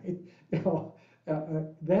 right?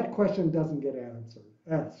 That question doesn't get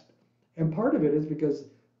asked. And part of it is because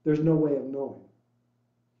there's no way of knowing.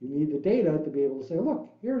 You need the data to be able to say,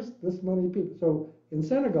 look, here's this many people. So in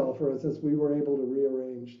Senegal, for instance, we were able to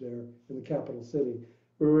rearrange in the capital city,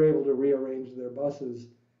 we were able to rearrange their buses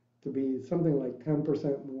to be something like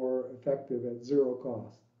 10% more effective at zero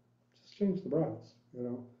cost. Just change the routes,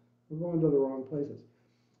 We're going to the wrong places.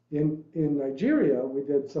 In Nigeria, we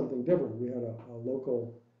did something different. We had a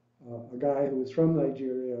local, a guy who was from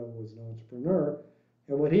Nigeria, was an entrepreneur,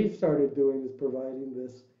 and what he started doing is providing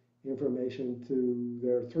this information to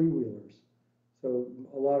their three-wheelers. So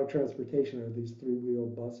a lot of transportation are these three-wheel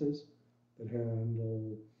buses that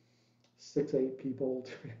handle 6, 8 people,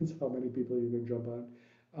 depends how many people you can jump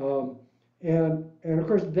on. And of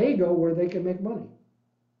course, they go where they can make money,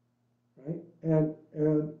 right? And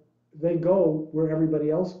they go where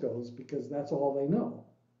everybody else goes because that's all they know,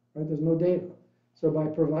 right? There's no data. So by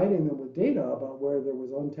providing them with data about where there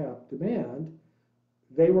was untapped demand,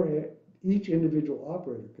 they were each individual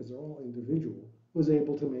operator, because they're all individual, was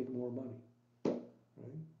able to make more money.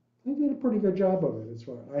 Right? He did a pretty good job of it as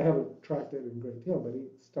far. I haven't tracked it in great detail, but he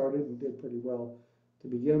started and did pretty well to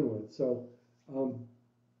begin with. So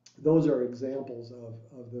those are examples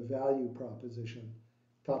of the value proposition,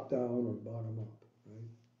 top down or bottom up. Right?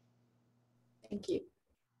 Thank you.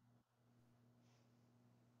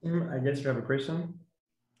 Tim, I guess you have a question.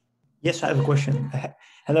 Yes, I have a question.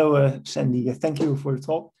 Hello, Sandy. Thank you for the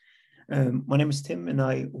talk. My name is Tim, and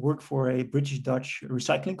I work for a British-Dutch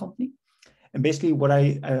recycling company. And basically, what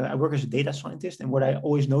I work as a data scientist, and what I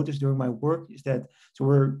always notice during my work is that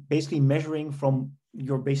we're basically measuring from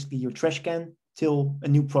your trash can till a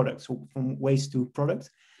new product. So from waste to product,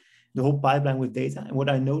 the whole pipeline with data. And what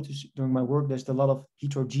I noticed during my work, there's a lot of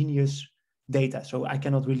heterogeneous data. So I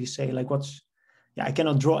cannot really say like I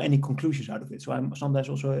cannot draw any conclusions out of it. So I'm sometimes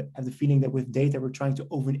also have the feeling that with data, we're trying to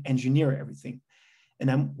over-engineer everything. And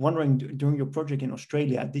I'm wondering, during your project in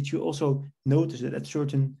Australia, did you also notice that at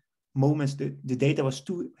certain moments the data was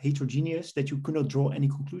too heterogeneous that you could not draw any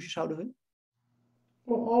conclusions out of it?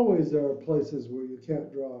 Well, always there are places where you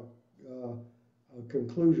can't draw a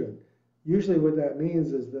conclusion. Usually what that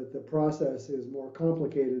means is that the process is more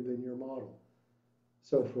complicated than your model.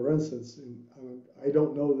 So for instance, I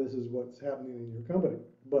don't know this is what's happening in your company,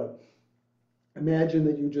 but imagine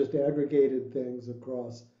that you just aggregated things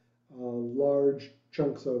across large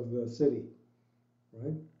chunks of the city,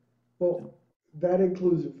 right? Well, that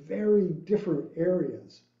includes very different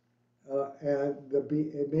areas. And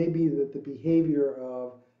it may be that the behavior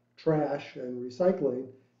of trash and recycling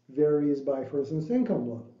varies by, for instance, income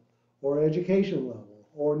level, or education level,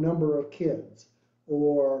 or number of kids,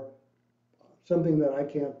 or something that I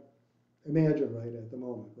can't imagine right at the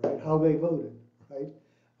moment, right? How they voted, right?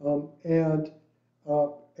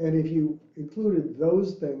 And if you included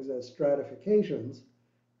those things as stratifications,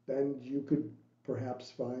 then you could perhaps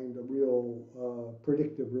find a real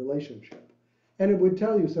predictive relationship. And it would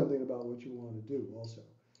tell you something about what you want to do also.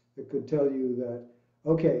 It could tell you that,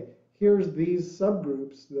 okay, here's these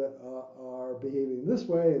subgroups that are behaving this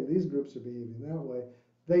way, and these groups are behaving that way.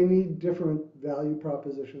 They need different value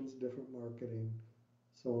propositions, different marketing,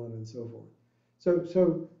 so on and so forth.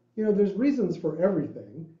 So there's reasons for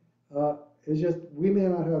everything. It's just we may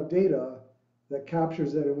not have data that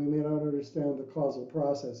captures it, and we may not understand the causal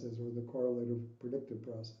processes or the correlative predictive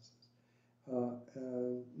processes.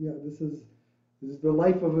 This is the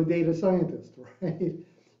life of a data scientist, right?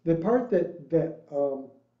 The part that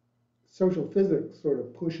social physics sort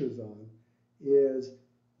of pushes on is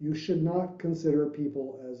you should not consider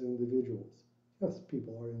people as individuals. Yes,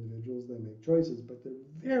 people are individuals, they make choices, but they're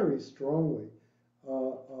very strongly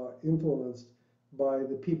influenced by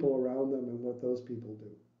the people around them and what those people do.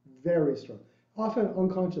 Very strong. Often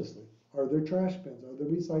unconsciously. Are there trash bins? Are there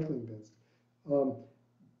recycling bins?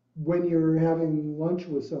 When you're having lunch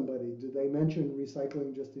with somebody, do they mention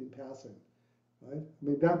recycling just in passing? Right? I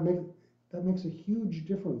mean, that makes a huge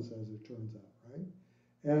difference as it turns out,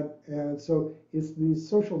 right? And so it's these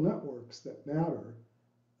social networks that matter,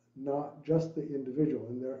 not just the individual,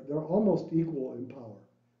 and they're almost equal in power.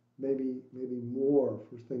 Maybe more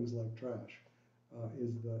for things like trash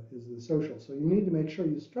is the social. So you need to make sure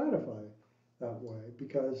you stratify that way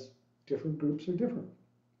because different groups are different,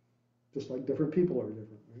 just like different people are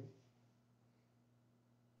different. Right?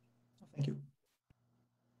 Thank you.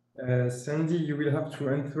 Sandy, you will have to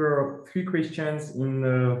answer 3 questions in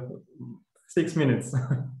 6 minutes.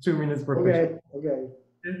 2 minutes per question. Okay.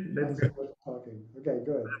 Let's go. Talking. Okay,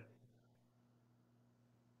 good.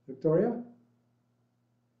 Victoria?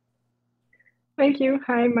 Thank you.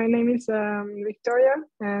 Hi, my name is Victoria,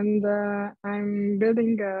 and I'm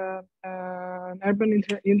building an urban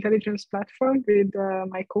intelligence platform with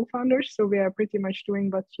my co-founders. So we are pretty much doing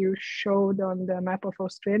what you showed on the map of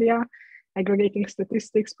Australia, aggregating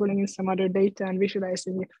statistics, pulling in some other data and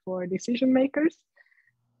visualizing it for decision makers.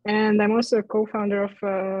 And I'm also a co-founder of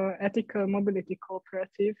Ethical Mobility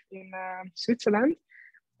Cooperative in Switzerland.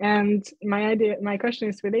 And my question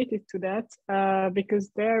is related to that because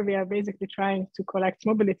there we are basically trying to collect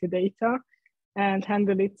mobility data and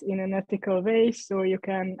handle it in an ethical way. So you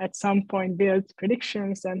can at some point build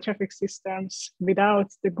predictions and traffic systems without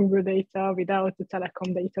the Google data, without the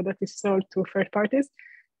telecom data that is sold to third parties.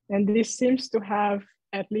 And this seems to have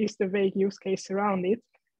at least a vague use case around it.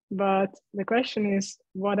 But the question is,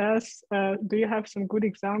 what else? Do you have some good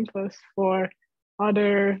examples for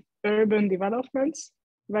other urban developments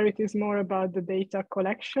where it is more about the data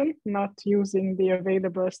collection, not using the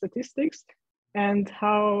available statistics, and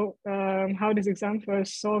how these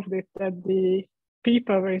examples solved it that the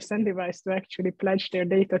people were incentivized to actually pledge their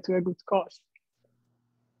data to a good cause?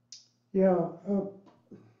 Yeah.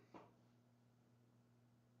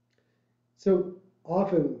 So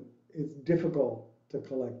often it's difficult to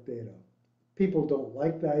collect data. People don't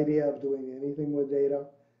like the idea of doing anything with data.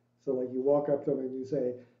 So like you walk up to them and you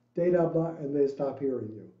say, data, blah, and they stop hearing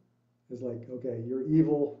you. It's like, okay, you're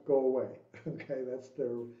evil, go away. Okay, that's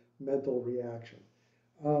their mental reaction.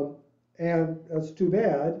 And that's too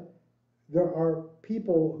bad. There are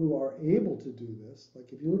people who are able to do this.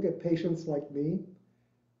 Like if you look at Patients Like Me,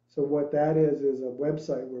 so what that is a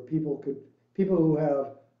website where people who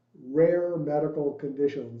have rare medical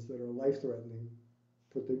conditions that are life-threatening,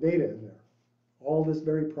 put their data in there. All this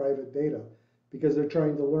very private data, because they're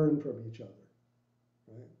trying to learn from each other.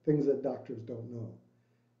 right? Things that doctors don't know.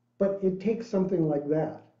 But it takes something like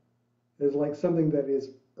that. It's like something that is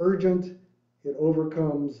urgent. It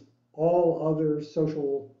overcomes all other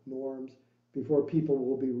social norms before people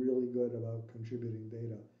will be really good about contributing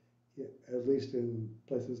data, at least in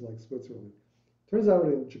places like Switzerland. Turns out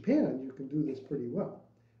in Japan, you can do this pretty well.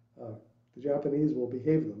 The Japanese will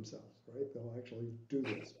behave themselves, right? They'll actually do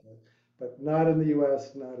this, but not in the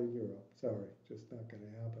US, not in Europe. Sorry, just not going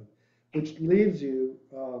to happen. Which leaves you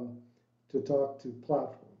to talk to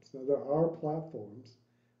platforms. Now, there are platforms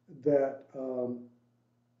that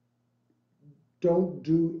don't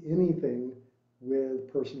do anything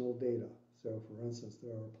with personal data. So, for instance,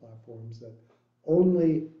 there are platforms that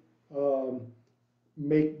only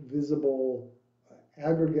make visible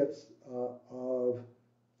aggregates of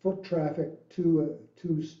foot traffic to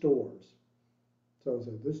stores. So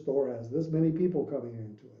this store has this many people coming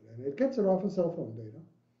into it, and it gets it off of cell phone data.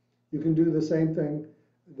 You can do the same thing.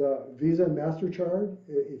 The Visa and MasterCard,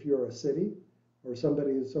 if you're a city or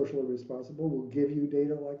somebody who's socially responsible, will give you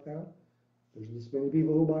data like that. There's this many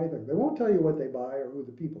people who buy things. They won't tell you what they buy or who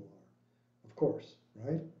the people are, of course,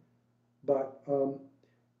 right? But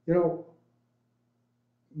you know,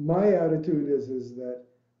 my attitude is that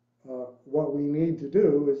what we need to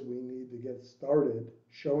do is we need to get started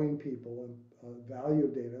showing people value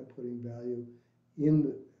of data, putting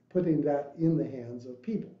that in the hands of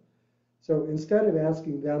people. So instead of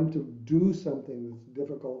asking them to do something that's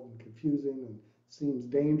difficult and confusing and seems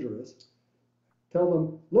dangerous, tell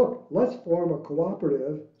them, look, let's form a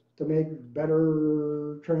cooperative to make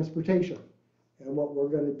better transportation. And what we're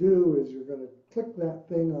going to do is you're going to click that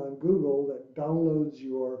thing on Google that downloads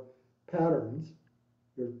your patterns,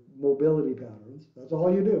 your mobility patterns. That's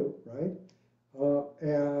all you do, right?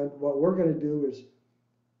 And what we're going to do is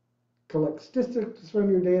collect statistics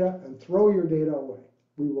from your data and throw your data away.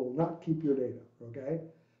 We will not keep your data, okay?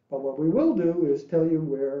 But what we will do is tell you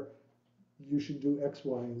where you should do X,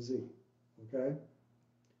 Y, and Z, okay?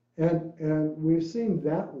 And we've seen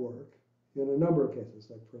that work in a number of cases,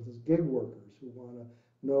 like for instance, gig workers who want to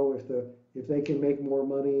know if they can make more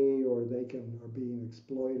money or are being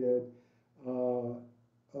exploited.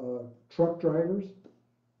 Truck drivers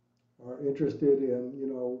are interested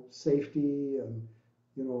in, safety and,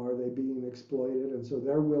 are they being exploited? And so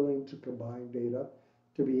they're willing to combine data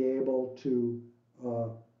to be able to,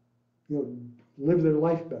 live their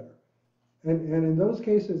life better. And in those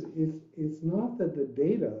cases, it's not that the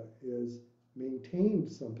data is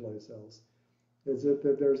maintained someplace else. It's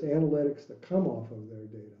that there's analytics that come off of their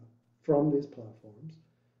data from these platforms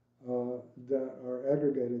that are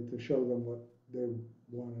aggregated to show them what they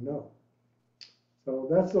want to know. So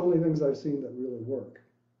that's the only things I've seen that really work.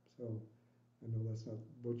 So I know that's not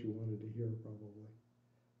what you wanted to hear probably.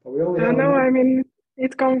 But we only have no, I mean,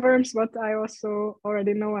 it confirms what I also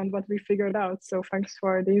already know and what we figured out. So thanks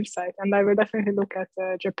for the insight. And I will definitely look at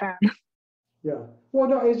Japan. Yeah. Well,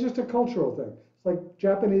 no, it's just a cultural thing. It's like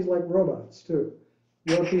Japanese like robots too.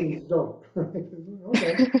 Europeans don't, right?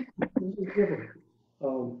 Okay, this is different.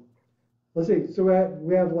 Let's see. So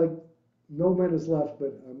we have like no minutes left,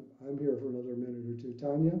 but I'm here for another minute or two.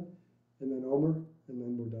 Tanya, and then Omer, and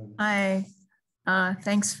then we're done. Hi.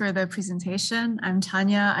 Thanks for the presentation. I'm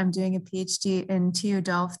Tanya. I'm doing a PhD in TU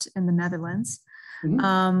Delft in the Netherlands.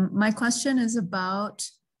 Mm-hmm. My question is about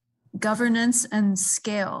governance and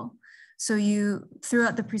scale. So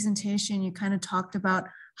throughout the presentation, you kind of talked about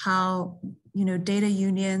how, data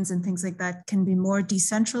unions and things like that can be more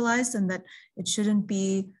decentralized and that it shouldn't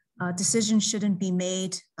be, decisions shouldn't be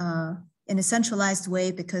made in a centralized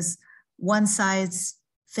way because one size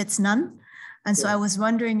fits none. And so I was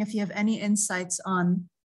wondering if you have any insights on,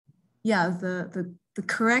 the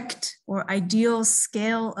correct or ideal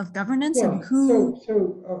scale of governance and who.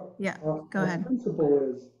 Go ahead. The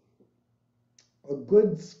principle is a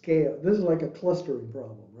good scale. This is like a clustering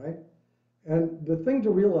problem, right? And the thing to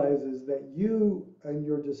realize is that you and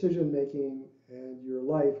your decision making and your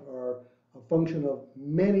life are a function of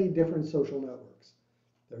many different social networks.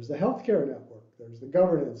 There's the healthcare network, there's the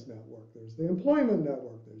governance network, there's the employment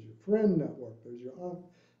network, there's your friend network, there's your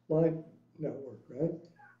online network, right?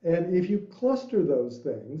 And if you cluster those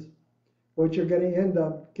things, what you're going to end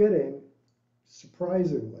up getting,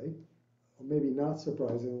 surprisingly, or maybe not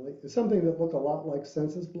surprisingly, is something that look a lot like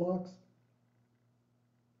census blocks.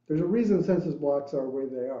 There's a reason census blocks are where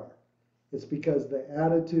they are. It's because the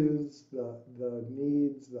attitudes, the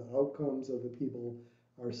needs, the outcomes of the people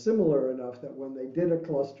are similar enough that when they did a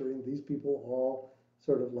clustering, these people all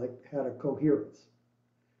sort of like had a coherence.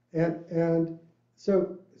 And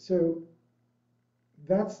so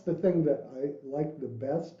that's the thing that I like the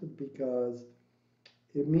best, because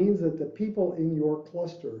it means that the people in your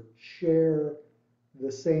cluster share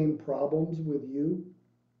the same problems with you,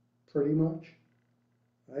 pretty much,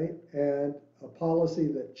 right? And a policy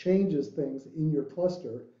that changes things in your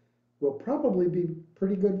cluster will probably be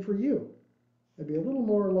pretty good for you. Maybe a little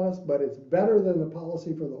more or less, but it's better than the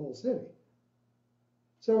policy for the whole city.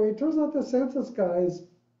 So it turns out the census guys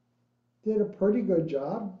did a pretty good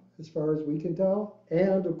job, as far as we can tell.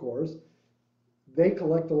 And of course, they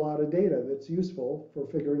collect a lot of data that's useful for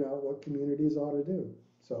figuring out what communities ought to do.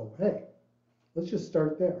 So, hey, let's just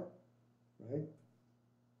start there, right?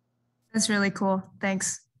 That's really cool.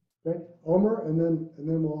 Thanks. Okay, Omer, and then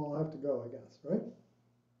we'll all have to go, I guess, right?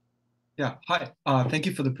 Yeah, hi. Thank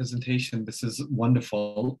you for the presentation. This is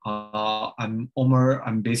wonderful. I'm Omer.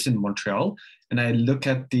 I'm based in Montreal, and I look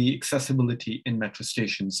at the accessibility in metro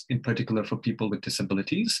stations, in particular for people with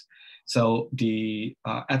disabilities. So the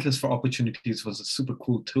Atlas for Opportunities was a super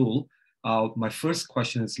cool tool. My first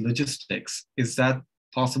question is logistics. Is that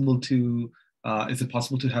possible to, is it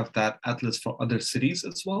possible to have that Atlas for other cities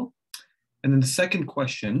as well? And then the second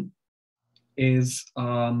question is,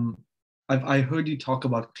 I heard you talk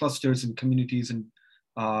about clusters and communities and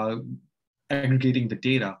aggregating the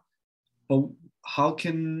data, but how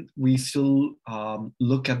can we still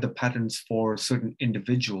look at the patterns for certain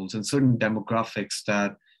individuals and certain demographics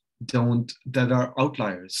that are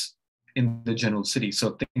outliers in the general city?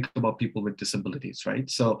 So think about people with disabilities, right?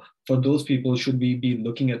 So for those people, should we be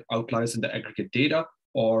looking at outliers in the aggregate data,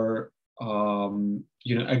 or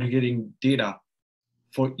aggregating data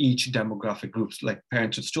for each demographic groups, like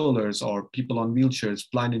parents with strollers or people on wheelchairs,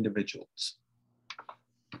 blind individuals?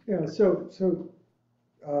 Yeah, so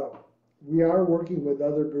we are working with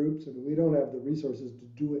other groups, and we don't have the resources to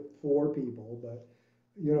do it for people, but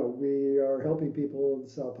we are helping people in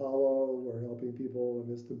Sao Paulo, we're helping people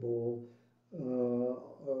in Istanbul,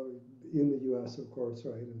 in the US, of course,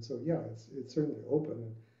 right? And so, yeah, it's certainly open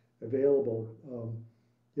and available.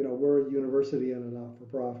 We're a university and a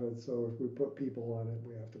not-for-profit, so if we put people on it,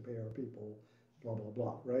 we have to pay our people, blah, blah,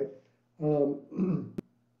 blah, right?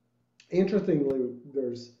 Interestingly,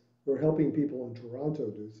 we're helping people in Toronto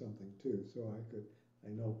do something too. So I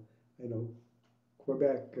know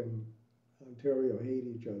Quebec and Ontario hate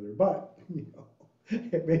each other, but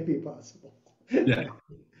it may be possible. Yeah.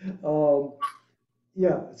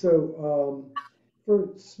 Yeah. So for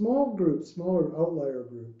small groups, smaller outlier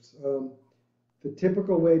groups, the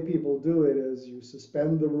typical way people do it is you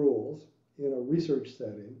suspend the rules in a research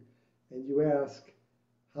setting, and you ask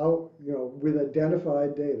how, with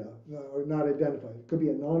identified data, or not identified, it could be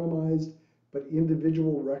anonymized, but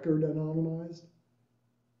individual record anonymized.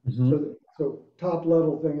 Mm-hmm. So top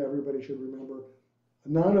level thing everybody should remember,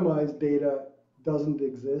 anonymized data doesn't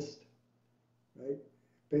exist, right?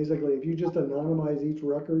 Basically, if you just anonymize each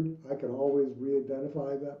record, I can always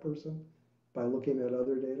re-identify that person by looking at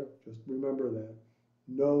other data. Just remember that.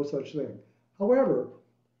 No such thing. However,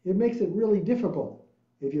 it makes it really difficult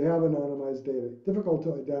if you have anonymized data, difficult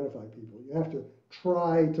to identify people. You have to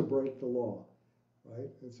try to break the law, right?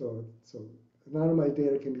 And so anonymized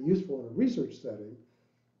data can be useful in a research setting,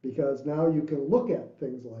 because now you can look at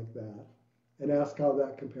things like that and ask how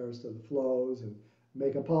that compares to the flows and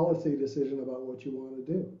make a policy decision about what you want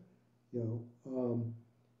to do,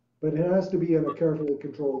 but it has to be in a carefully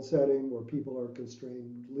controlled setting where people are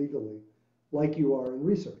constrained legally, like you are in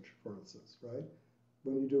research, for instance, right?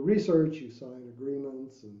 When you do research, you sign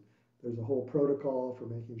agreements, and there's a whole protocol for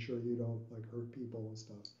making sure you don't hurt people and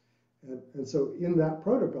stuff. And so in that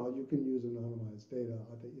protocol, you can use anonymized data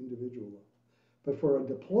at the individual level. But for a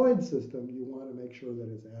deployed system, you want to make sure that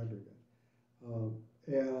it's aggregate.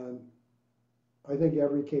 And I think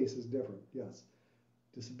every case is different, yes.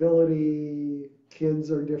 Disability, kids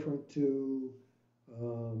are different too,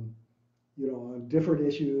 on different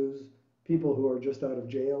issues. People who are just out of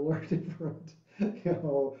jail are different,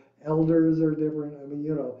 elders are different. I mean,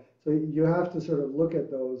 so you have to sort of look at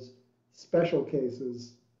those special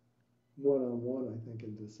cases one-on-one, I think,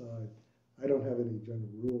 and decide. I don't have any general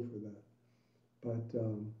rule for that, but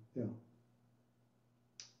yeah.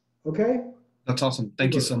 Okay? That's awesome.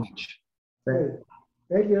 Thank you so much. Great.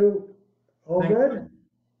 Thank you. All good?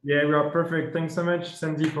 Yeah, we are perfect. Thanks so much,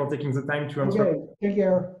 Sandy, for taking the time to answer. Okay, take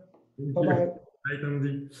care. Bye-bye. Bye,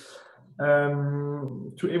 Sandy.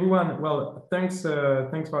 To everyone, well, thanks for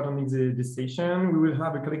attending this session. We will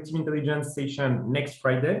have a collective intelligence session next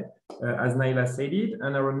Friday, as Naila said it,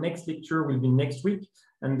 and our next lecture will be next week,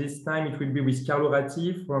 and this time it will be with Carlo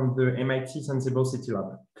Ratti from the MIT Sensible City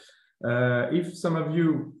Lab. If some of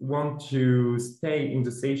you want to stay in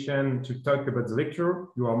the session to talk about the lecture,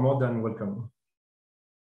 you are more than welcome.